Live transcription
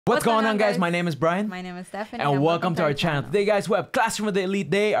What's going on, guys? My name is Bryan. My name is Stephanie. And welcome to our channel. Today, guys, we have Classroom of the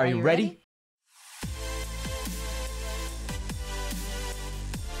Elite Day. Are you ready?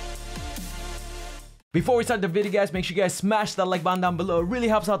 Before we start the video, guys, make sure you guys smash that like button down below. It really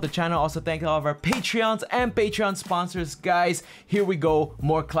helps out the channel. Also, thank all of our Patreons and Patreon sponsors. Guys, here we go.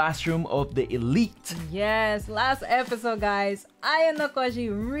 More Classroom of the Elite. Yes, last episode, guys.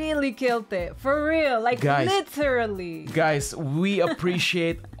 AYANOKOJI really killed it. For real. Like, guys, literally. Guys, we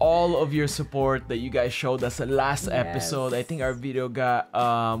appreciate all of your support that you guys showed us the last episode. I think our video got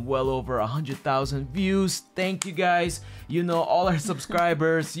well over 100,000 views. Thank you, guys. You know, all our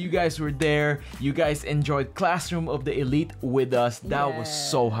subscribers, you guys were there. You guys enjoyed Classroom of the Elite with us. That was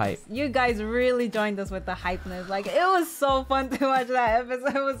so hype. You guys really joined us with the hypeness. Like, it was so fun to watch that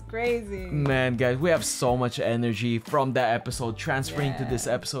episode. It was crazy. Man, guys, we have so much energy from that episode transferring to this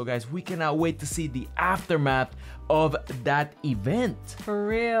episode, guys. We cannot wait to see the aftermath of that event. For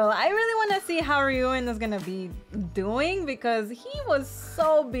real. I really want to see how Ryuin is gonna be doing, because he was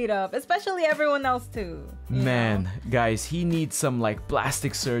so beat up, especially everyone else too. Man, guys, he needs some like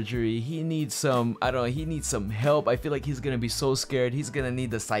plastic surgery. He needs some, I don't know, he needs some help. I feel like he's gonna be so scared. He's gonna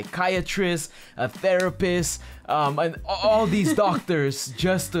need a psychiatrist, a therapist, and all these doctors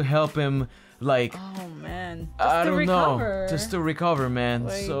just to help him. Like, oh man, I don't know, just to recover, man.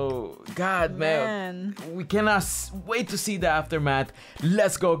 Like, so God, man, we cannot wait to see the aftermath.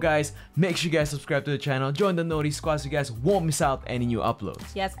 Let's go, guys. Make sure you guys subscribe to the channel, join the Noti Squad so you guys won't miss out any new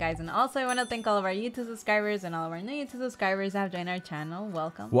uploads. Yes, guys, and also I want to thank all of our YouTube subscribers and all of our new YouTube subscribers that have joined our channel.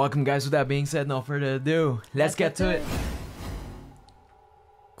 Welcome, guys. With that being said, no further ado, let's get to it.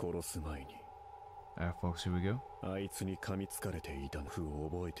 Alright, folks, here we go.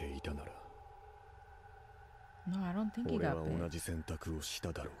 No, I don't think he got that.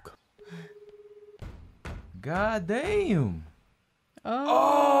 God damn.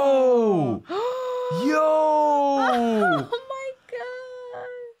 Oh. Yo. Oh my god.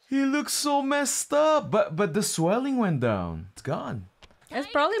 He looks so messed up. But the swelling went down. It's gone. It's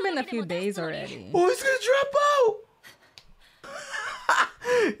probably been a few days already. Oh, he's gonna drop out.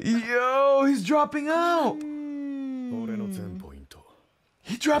 Yo, he's dropping out.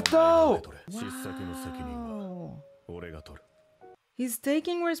 He dropped out. Wow. He's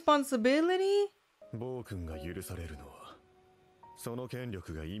taking responsibility? What?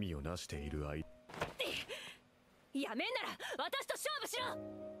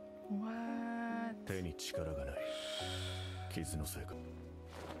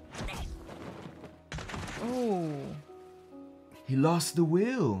 Oh. He lost the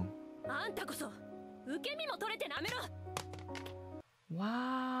will.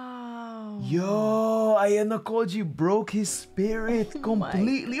 Wow. Yo, AYANOKOJI broke his spirit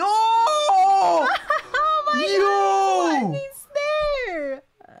completely. Oh! Oh my god! He's there!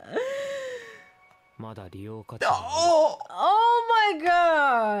 Oh my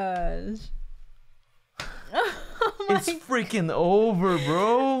gosh! Oh my it's freaking over,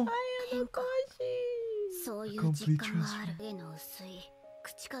 bro. AYANOKOJI. Complete transfer.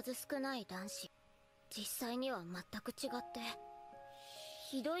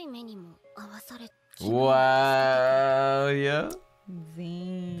 Wow, yeah.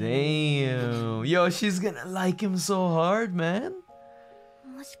 Damn. Yo, she's gonna like him so hard, man.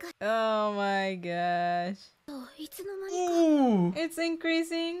 Oh my gosh. Ooh. It's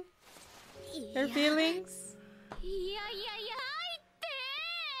increasing her feelings.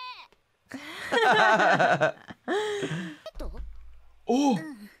 Oh.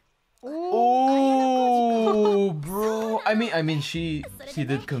 Oh, bro. I mean, she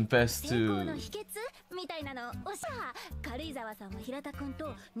did confess to.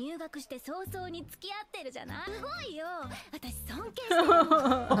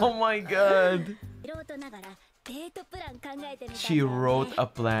 Oh my god. She wrote a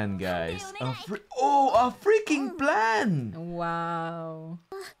plan, guys. A freaking plan. Wow.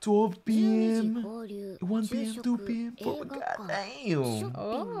 12 p.m. 1 p.m. 2 p.m. Oh god damn.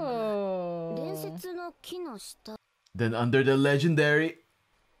 Oh. Then under the legendary,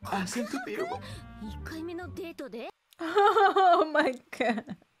 ask him to be here. Oh my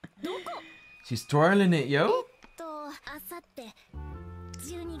god. She's twirling it, yo.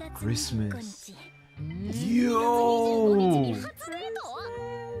 Christmas. Yo.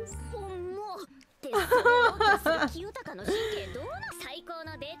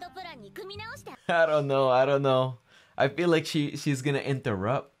 I don't know. I feel like she's gonna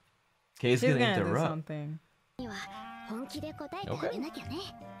interrupt. Kay's gonna interrupt. Do something. Okay.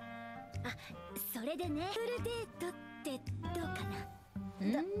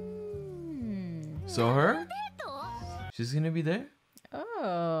 So her? She's gonna be there?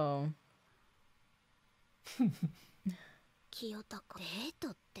 Oh. 清高デート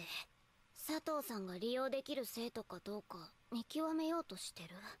って佐藤さんが利用できる生徒かどうか見極めようとしてる。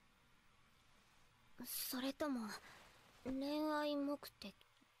それとも恋愛目的。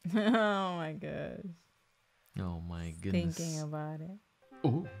 Oh my gosh. Oh my goodness. Thinking about it.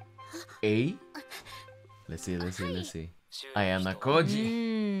 Oh, A? Let's see.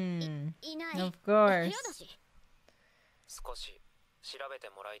 AYANOKOJI. いない。 Of course. 少し調べて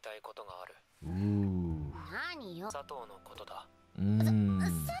もらいたいことがある。 Ooh. 何よ。佐藤のことだ。佐藤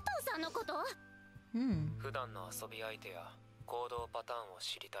さんのこと？ 普段の遊び相手や行動パターンを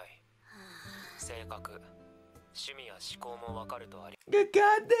知りたい。性格、趣味や思考もわかるとあり。God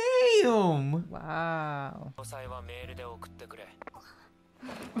damn! Wow. 詳細はメールで送ってくれ。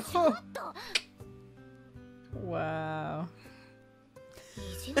ちょっと。 Wow. 意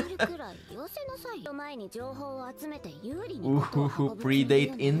地悪くらい寄せなさい。前に情報を集めて有利にことを Ooh, 運ぶ。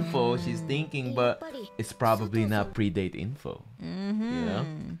 predate info. She's thinking, but it's probably not predate info. You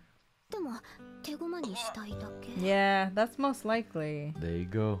know? でも手駒にしたいだけ。 Yeah, that's most likely. There you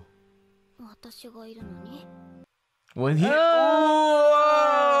go. 私がいるのに。 When he. Oh!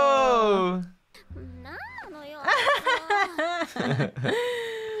 なんなのよ。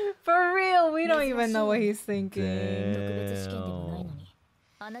 For real, we don't even know what he's thinking. 特別試験でもないのに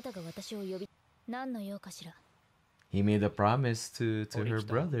あなたが私を呼び何の用かしら。 He made a promise to her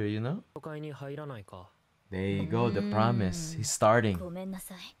brother, you know? 都会に入らないか。 There you go, the promise. He's starting. ごめんな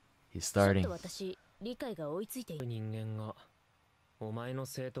さい。 He's ちょっ starting. と私理解が追いついている。人間がお前の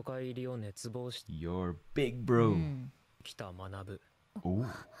生徒会入りを熱望して Your big bro. きた学ぶ。 Ooh.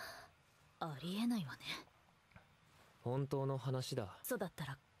 ありえないわね。本当の話だ。そうだった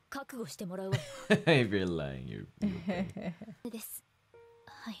ら覚悟してもらうわよ。 If you're lying, you're. です。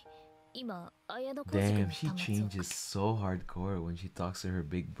はい。今綾野浩 Damn, 二 she 君の changes so hardcore when she talks to her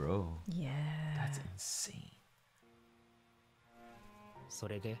big bro. Yeah. That's insane. そ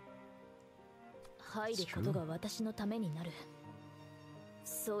れで入ることが私のためになる。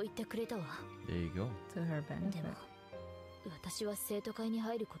そう言ってくれたわ。 There you go. To her で benefit. も私は生徒会に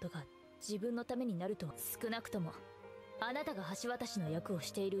入ることが自分のためになると少なくともあなたが橋渡しの役を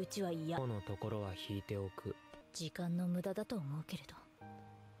しているうちは嫌。このところは引いておく。時間の無駄だと思うけれど。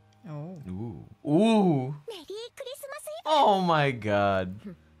 Oh. Ooh. Ooh. メリークリスマスイ Oh my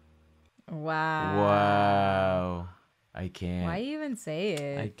god. Wow. Wow. I Why can't. even say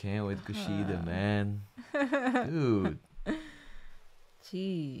I it? can't with Kushida, man. Dude.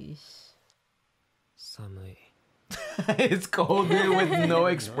 Jeez. 寒い。 It's cold here with no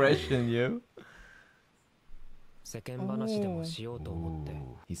expression, yo. 世間話でもしようと思って。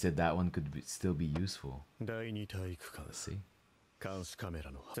 Ooh. He said that one could still be useful. 第二体育館 Let's see. 監視カメ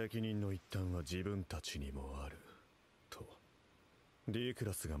ラの責任の一端は自分たちにもあると D ク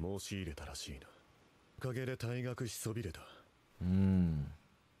ラスが申し入れたらしいな。おかげで退学しそびれた。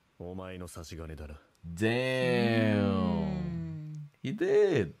お前の差し金だな。 Damn. He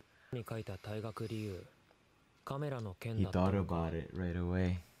did. に書いた退学理由。カメラの件 He だった thought のか。 about it right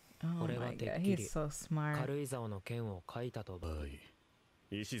away. Oh俺は my て god, っきり he's so smart. 軽井沢の件を書いたと。場合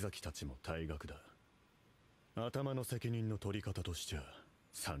石崎たちも退学だ。頭の責任の取り方としては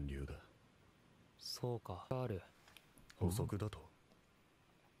三流だ。そうか。ある。補足だと。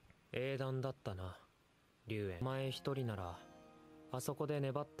英断だったな。龍炎。お前一人ならあそこで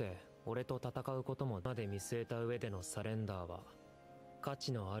粘って俺と戦うこともまで見据えた上でのサレンダーは価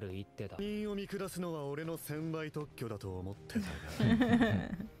値のある一手だ。任を見下すのは俺の専売特許だと思ってた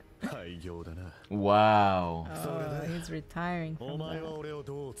が廃業だな。 Wow. Oh, he's retiring お from 前は that. 俺を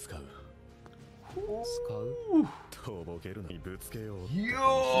どう使う？使う？とぼけるのにぶつけよう。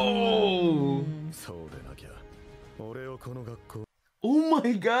 Yo! そうでなきゃ俺をこの学校 Oh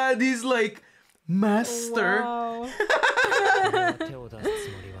my god, he's like master. Wow. 俺は手を出す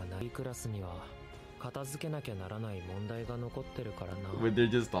つもりはない。クラスには片付けなきゃならない問題が残ってるからな。 When they're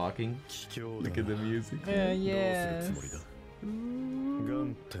just talking. 卑怯 Look だ at な。 the music. どう Yes. するつもりだ？ガ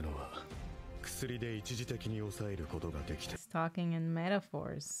ンってのは薬で一時的に抑えることができて He's talking in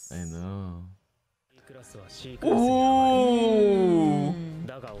metaphors. I know. B クラスは C クラスに上が Oh! る。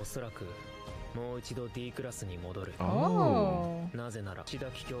だがおそらくもう一度 D クラスに戻る。 Oh. なぜなら千田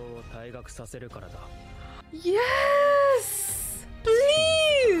桔梗を退学させるからだ。 Yes!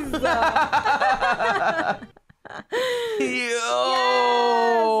 Please! Yo!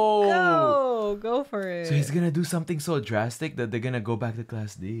 Go! Go for it. So he's gonna do something so drastic that they're gonna go back to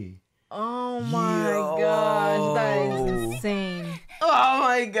class D. Oh my Yo. gosh, that is insane. Oh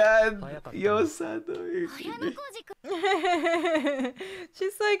my god! Yo, Sato.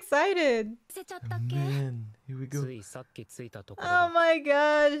 She's so excited. せちゃったっけ？ Man, Here we go. ついさっき着いたところ Oh だ。 my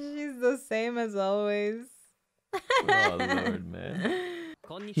gosh, she's the same as always. Oh Lord, man.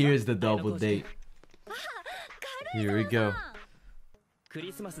 こんにちは。 Here's the double date. Here we go. ク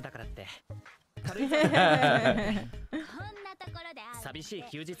リスマスだからって軽井沢 こんなところで寂しい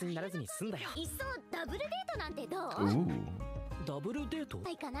休日にならずに済んだよ。いっそダブルデートなんてどう Ooh. ダブルデート？な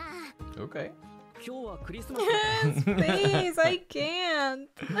いかな Okay. 今日はクリスマスだから。 Please, I can't.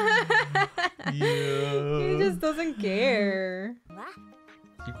 He Yeah. just doesn't care. わ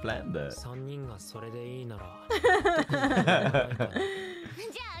She planned that. 3人がそれでいいなら。じゃあ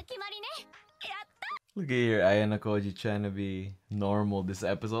決まりね Look at here, Ayanokoji trying to be normal this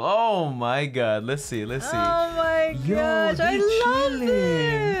episode. Oh my god, let's see, let's see. Oh my Yo, gosh, I they love chilling.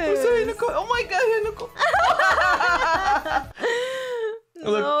 this. Who's Ayanokoji? Oh my god, Ayanokoji.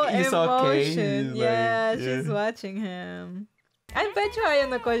 Look, No he's okay. He's emotion. like, Yeah, yeah. she's watching him. I bet you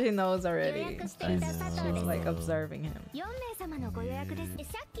Ayanokoji knows already. I She's like observing him. 4名様のご予約です。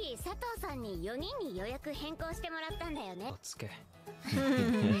さっき佐藤さんに4人に予約変更してもらったんだよね。おつけ。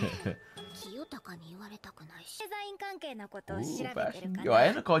清高に言われたくないし。デザイン関係のことを Ooh, 調べてる fashion. か Yo, な。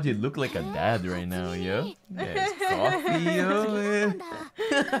 Ayanokoji look like a dad right now, yo. Yeah, coffee, そう yo. な Yeah. んだ。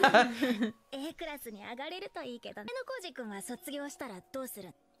A クラスに上がれるといいけど、小路くんは卒業したらどうする？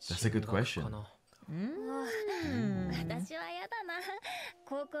 That's a good question. かな。私はやだな。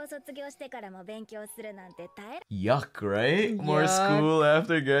高校卒業してからも勉強するなんて耐え Yuck, right? More Yuck. school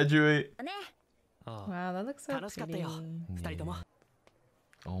after graduate. るね。ああ、 Wow, that looks so 楽しかったよ。 pretty. 2人とも。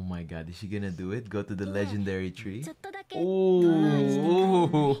 Oh my god, is she gonna do it? Go to the legendary tree? ちょっとだけ。 Oh,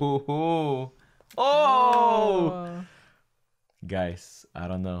 oh! Guys, I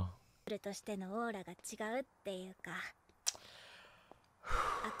don't know. としてのオーラが違うっていうか。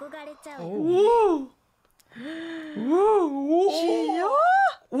憧れちゃうよね。 Woo! Woo!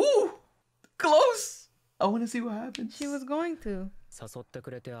 Woo! Close! I wanna see what happens. She was going to. 誘ってく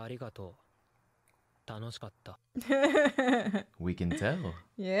れてありがとう。楽しかった。 We can tell.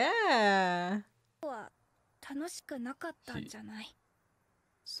 Yeah. は楽しくなかったんじゃない。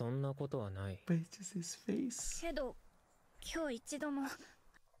そんなことはない。 But it's just his face. けど今日一度も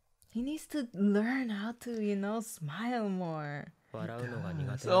He needs to learn how to, you know, smile more. 笑うのが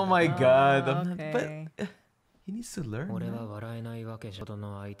苦手 Oh なんだ。 my god. Oh, I'm not, okay. but he needs to learn. 俺は man. 笑えないわけじゃほど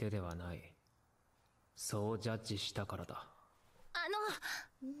の相手ではない。そうジャッジしたからだ。あの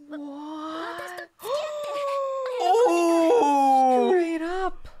What? 私と Oh! Straight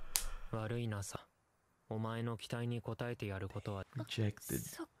up. 悪いなさ。お前の期待に応えてやることは。 Rejected.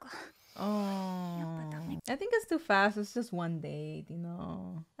 そっか。 Oh. I think it's too fast. It's just one date, you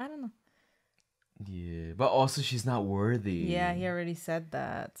know. I don't know. Yeah, but also she's not worthy. Yeah, he already said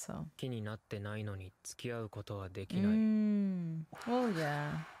that, so. 気になってないのに付き合うことはできない。 Well,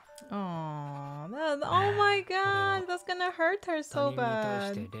 yeah. Oh, oh my god, that's gonna hurt her 他 so 人に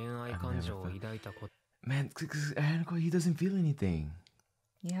対し bad. て恋愛感情を抱いたこと。 Man, Ayanokoji, he doesn't feel anything.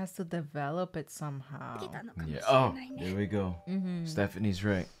 He has to develop it somehow. 来たのかもし Yeah. れ Oh, ない there ね。 we go. Mm-hmm. Stephanie's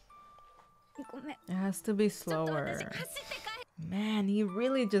right. ごめん。 It has to be ちょっと slower. 私走って帰る。 Man, he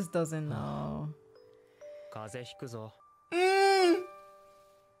really just doesn't know. 風邪ひくぞ。 He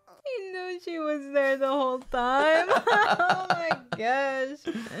knew she was there the whole time. Oh my gosh.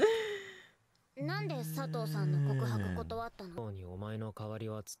 なんで佐藤さんの告白断ったの？今日にお前の代わり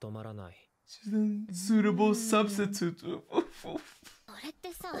は務まらない。 She's a suitable substitute. それっ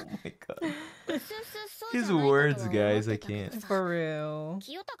てさ、 Oh my god. うすうすそうじゃ His ないことは words, 思って guys, た I けど can't. さ For real.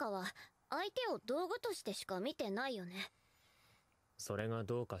 清高は相手を道具としてしか見てないよね。それが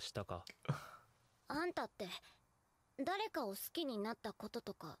どうかしたか。あんたって誰かを好きになったこと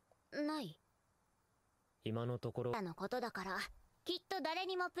とかない？今のところあのことだからきっと誰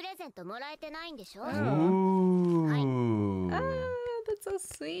にもプレゼントもらえてないんでしょ？ Ooh. Ah, that's so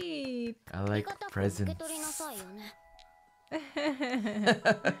sweet. I 味 like 方くん受け presents. 取りなさいよね。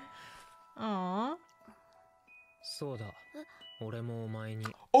 Aw. そうだ。俺もお前に。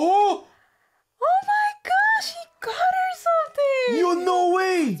 Oh! Oh my gosh, he got her something. Yo, no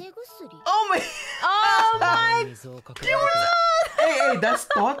way! 風邪薬？ Oh my! Oh my. 水をかけられて Hey, that's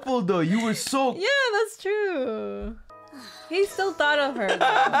thoughtful though. You were so. Yeah, that's true. He still thought of her.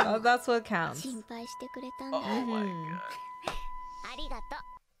 Though. That's what counts. 心配してくれたんだ。 Oh my ありがと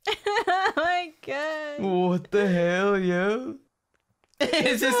Oh my god. god. What the hell, yo?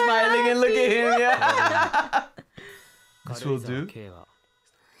 He's just smiling and look at him, yeah. This 軽 will 井沢 do. K は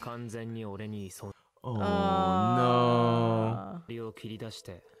完全に俺に依存。 Oh no. 身を切り出し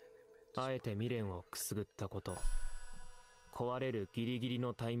てあえて未練をくすぐったこと。壊れるギリギリ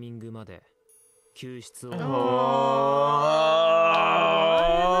のタイミングまで救出を。 Oh,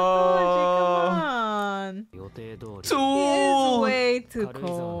 Ayanokoji, come on. よっ too 軽井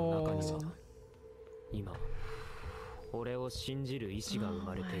沢の中にさ cold. 今俺を信じる意志が生 Oh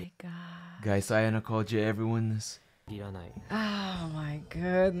まれて my god. Guys, AYANOKOJI, everyone's. いらない Oh my いい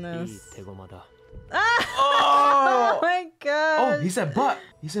goodness. 手駒だ Oh Oh! my Oh, god. he said but.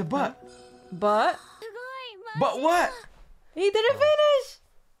 He said but. But But what? he didn't finish.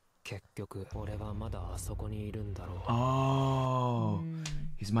 結局俺はまだあそこにいるんだろう Oh.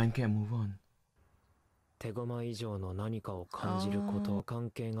 His mind can't move on. 手駒以上の何かを感じること関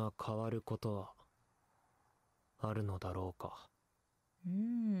係が変わることはあるのだろうか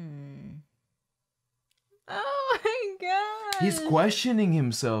Oh my god. He's questioning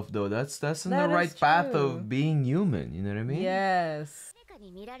himself though. That's in That the right is path true. of being human. You know what I mean? Yes. 誰か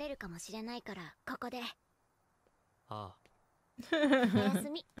に見られるかもしれないからここでああおやす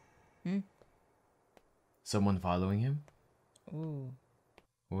み Someone following him? Ooh.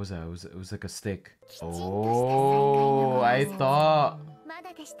 What was that? It was like a stick. きちんとした再会 Oh, の I コース thought. ま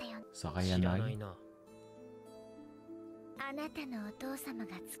だでしたよ知らない Sakayanagi. なあなたのお父様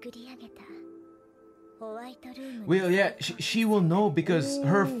が作り上げたホワイトルーム Well, yeah, she will know because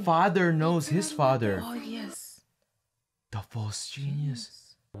her father knows his father. Oh yes. The false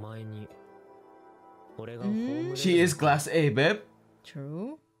genius. お前に俺が葬 She is class A, babe.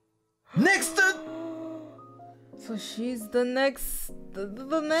 True. Next to... So she's the next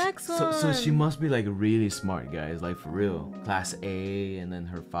one. So she must be like really smart, guys. Like for real. Class A, and then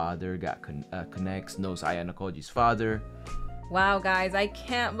her father got connects, knows AYANOKOJI's father. Wow, guys, I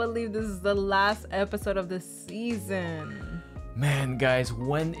can't believe this is the last episode of the season. Man, guys,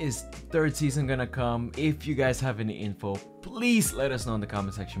 when is third season gonna come? If you guys have any info, please let us know in the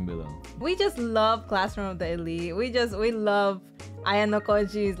comment section below. We just love Classroom of the Elite. We love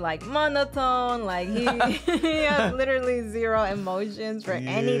AYANOKOJI's like monotone. Like he has literally zero emotions for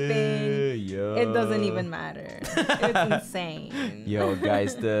anything. Yeah. It doesn't even matter. It's insane. Yo,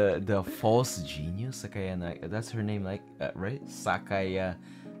 guys, the false genius, Sakayanagi, that's her name, like, right?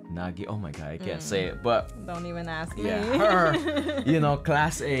 Sakayanagi. Oh my god, I can't say it, but Don't even ask me. yeah, her, you know,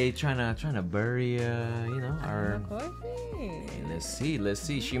 class A, trying to bury, you know, our. AYANOKOJI. Let's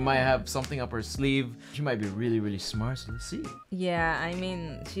see. She might have something up her sleeve. She might be really, really smart. So let's see. Yeah, I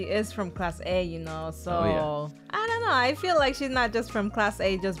mean, she is from Class A, you know, so Oh, I don't know. I feel like she's not just from Class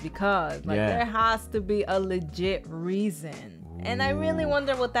A just because. Like, Yeah. there has to be a legit reason. And I really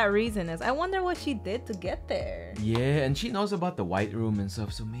wonder what that reason is. I wonder what she did to get there. Yeah, and she knows about the white room and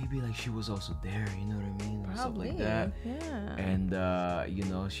stuff, so maybe like she was also there. You know what I mean? Or stuff like that. Yeah. And you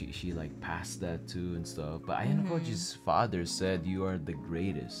know, she like passed that too and stuff. But AYANOKOJI's father said you are the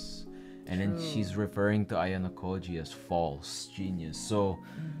greatest. And then she's referring to AYANOKOJI as false genius. So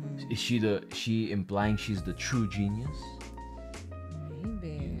is she implying she's the true genius? Maybe.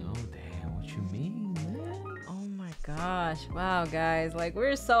 You know, damn, what you mean, man? Oh my gosh. Wow, guys. Like,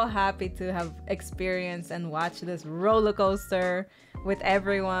 we're so happy to have experienced and watched this roller coaster with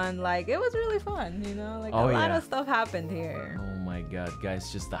everyone. Like, it was really fun, you know? Like, Oh, a lot yeah. of stuff happened here. Oh my god,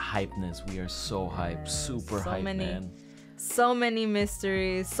 guys, just the hypeness. We are so hyped, super so hyped, many- man. So many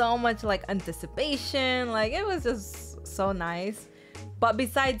mysteries, so much like anticipation. Like, it was just so nice. But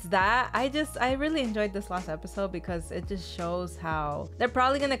besides that, I really enjoyed this last episode because it just shows how they're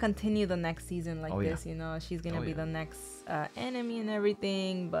probably gonna continue the next season like this. You know, she's gonna be the next enemy and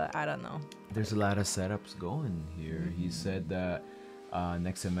everything. But I don't know. There's a lot of setups going here. He said that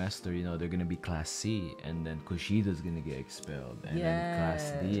next semester, you know, they're gonna be Class C, and then Kushida's gonna get expelled, and then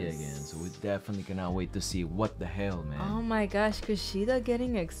Class D again. So we definitely cannot wait to see what the hell, man. Oh my gosh, Kushida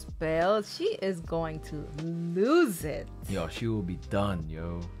getting expelled. She is going to lose it. Yo, she will be done,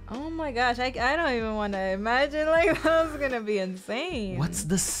 yo. Oh my gosh, I don't even want to imagine. Like, that's gonna be insane. What's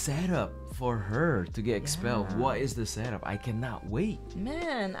the setup for her to get expelled? Yeah. What is the setup? I cannot wait.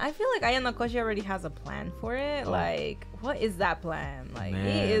 Man, I feel like AYANOKOJI already has a plan for it. Oh. Like, what is that plan? Like, Man.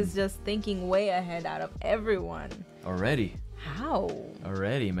 he is just thinking way ahead out of everyone. Already, How?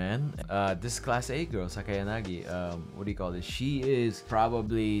 man. This Class A girl, Sakayanagi, what do you call this? She is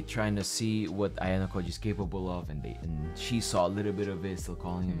probably trying to see what AYANOKOJI is capable of, and she saw a little bit of it, still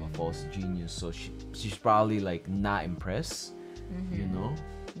calling him a false genius. So she's probably like not impressed, you know?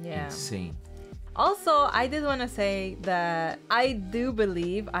 Yeah. Insane. Also, I did want to say that I do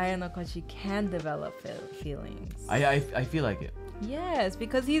believe AYANOKOJI can develop feelings. I feel like it. Yes,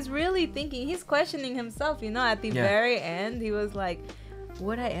 because he's really thinking, he's questioning himself, you know, at the Yeah. very end, he was like,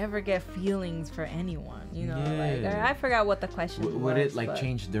 would I ever get feelings for anyone? You know, like I forgot what the question was. Would it like but...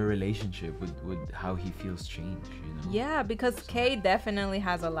 change their relationship? Would how he feels change? You know? Yeah, because K definitely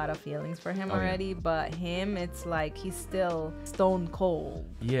has a lot of feelings for him already, but him, it's like he's still stone cold.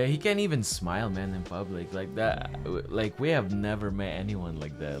 Yeah, he can't even smile, man, in public like that. Like we have never met anyone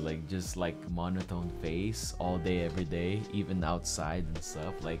like that. Like just like monotone face all day, every day, even outside and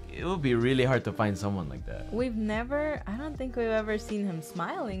stuff. Like it would be really hard to find someone like that. I don't think we've ever seen him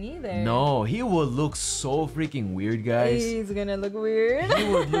smiling either. No, he would look so freaking weird, guys. He's gonna look weird. He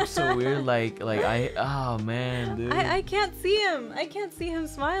would look so weird, oh man, dude. I can't see him. I can't see him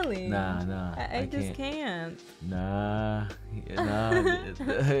smiling. Nah. I just can't. Nah.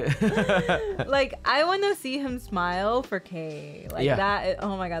 Like I want to see him smile for K. Like that.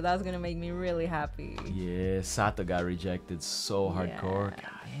 Oh my god, that's gonna make me really happy. Yeah, Soto got rejected so hardcore.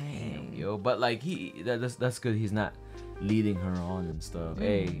 God damn, yo. But like that's good. He's not leading her on and stuff.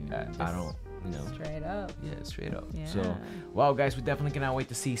 Hey, I don't. You know, straight up. Yeah, straight up. Yeah. So, wow, guys, we definitely cannot wait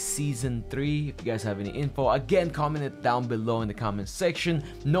to see season 3. If you guys have any info, again, comment it down below in the comment section.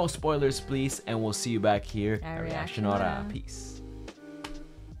 No spoilers, please, and we'll see you back here at Reaction Hora. Peace.